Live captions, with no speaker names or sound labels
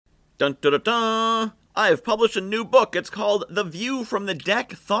Dun dun dun dun! I have published a new book. It's called The View from the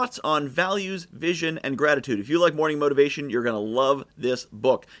Deck, Thoughts on Values, Vision, and Gratitude. If you like morning motivation, you're going to love this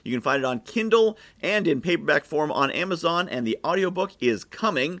book. You can find it on Kindle and in paperback form on Amazon, and the audiobook is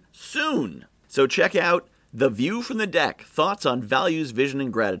coming soon. So check out The View from the Deck, Thoughts on Values, Vision,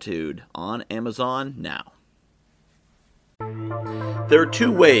 and Gratitude on Amazon now. There are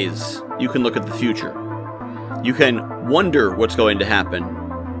two ways you can look at the future. You can wonder what's going to happen,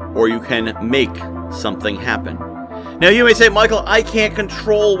 or you can make something happen. Now you may say, Michael, I can't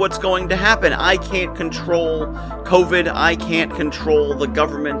control what's going to happen. I can't control COVID. I can't control the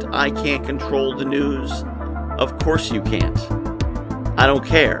government. I can't control the news. Of course you can't. I don't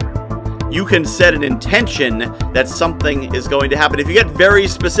care. You can set an intention that something is going to happen. If you get very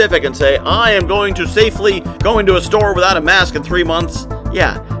specific and say, I am going to safely go into a store without a mask in 3 months,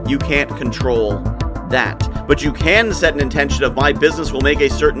 yeah, you can't control that. But you can set an intention of my business will make a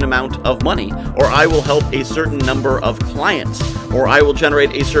certain amount of money, or I will help a certain number of clients, or I will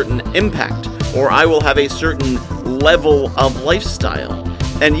generate a certain impact, or I will have a certain level of lifestyle.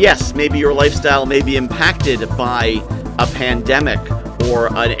 And yes, maybe your lifestyle may be impacted by a pandemic, or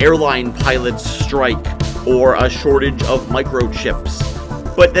an airline pilot's strike, or a shortage of microchips.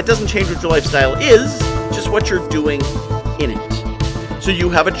 But that doesn't change what your lifestyle is, just what you're doing in it. So you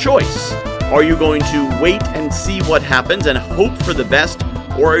have a choice. Are you going to wait and see what happens and hope for the best,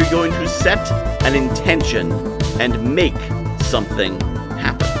 or are you going to set an intention and make something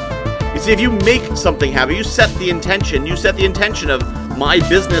happen? You see, if you make something happen, you set the intention of my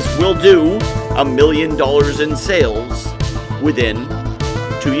business will do $1 million in sales within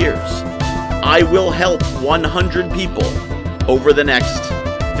 2 years. I will help 100 people over the next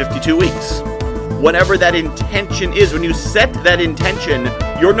 52 weeks. Whatever that intention is, when you set that intention,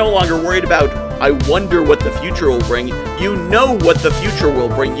 you're no longer worried about, I wonder what the future will bring. You know what the future will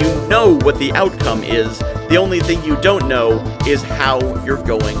bring. You know what the outcome is. The only thing you don't know is how you're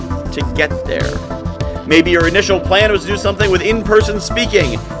going to get there. Maybe your initial plan was to do something with in-person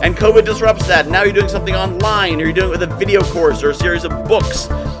speaking, and COVID disrupts that. Now you're doing something online, or you're doing it with a video course, or a series of books,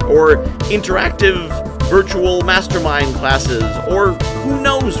 or interactive virtual mastermind classes, or who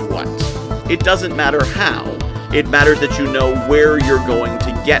knows what. It doesn't matter how. It matters that you know where you're going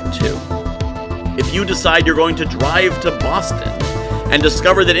to get to. If you decide you're going to drive to Boston and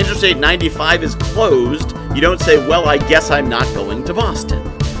discover that Interstate 95 is closed, you don't say, well, I guess I'm not going to Boston.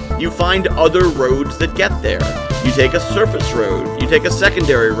 You find other roads that get there. You take a surface road. You take a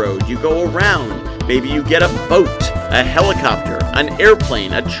secondary road. You go around. Maybe you get a boat, a helicopter, an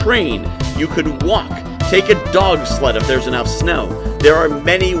airplane, a train. You could walk. Take a dog sled if there's enough snow. There are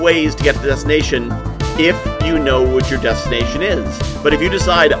many ways to get to the destination if you know what your destination is. But if you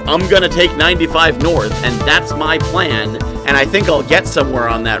decide, I'm going to take 95 north, and that's my plan, and I think I'll get somewhere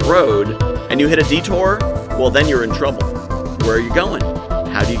on that road, and you hit a detour, well, then you're in trouble. Where are you going?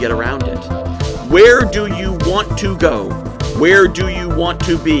 How do you get around it? Where do you want to go? Where do you want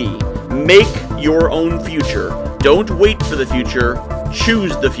to be? Make your own future. Don't wait for the future.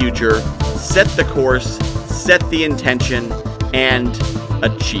 Choose the future. Set the course. Set the intention. And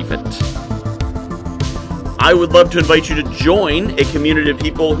achieve it. I would love to invite you to join a community of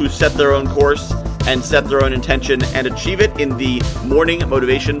people who set their own course and set their own intention and achieve it in the Morning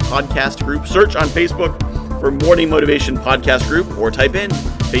Motivation Podcast Group. Search on Facebook for Morning Motivation Podcast Group, or type in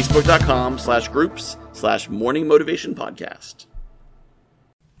facebook.com/groups/Morning Motivation Podcast.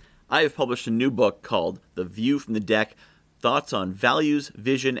 I have published a new book called The View from the Deck, Thoughts on Values,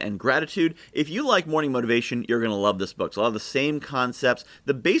 Vision, and Gratitude. If you like morning motivation, you're going to love this book. It's a lot of the same concepts.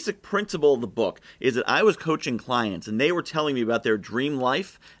 The basic principle of the book is that I was coaching clients, and they were telling me about their dream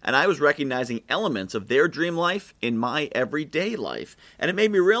life, and I was recognizing elements of their dream life in my everyday life. And it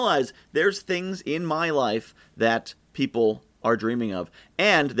made me realize there's things in my life that people are dreaming of.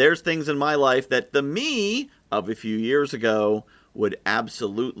 And there's things in my life that the me of a few years ago would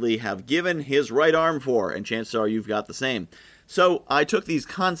absolutely have given his right arm for, and chances are you've got the same. So I took these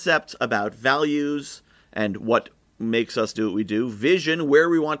concepts about values and what makes us do what we do, vision, where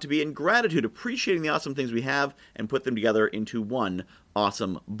we want to be, and gratitude, appreciating the awesome things we have, and put them together into one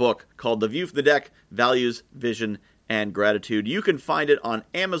awesome book called The View from the Deck, Values, Vision, and Gratitude. You can find it on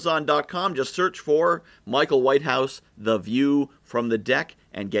Amazon.com. Just search for Michael Whitehouse, The View from the Deck,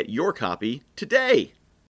 and get your copy today.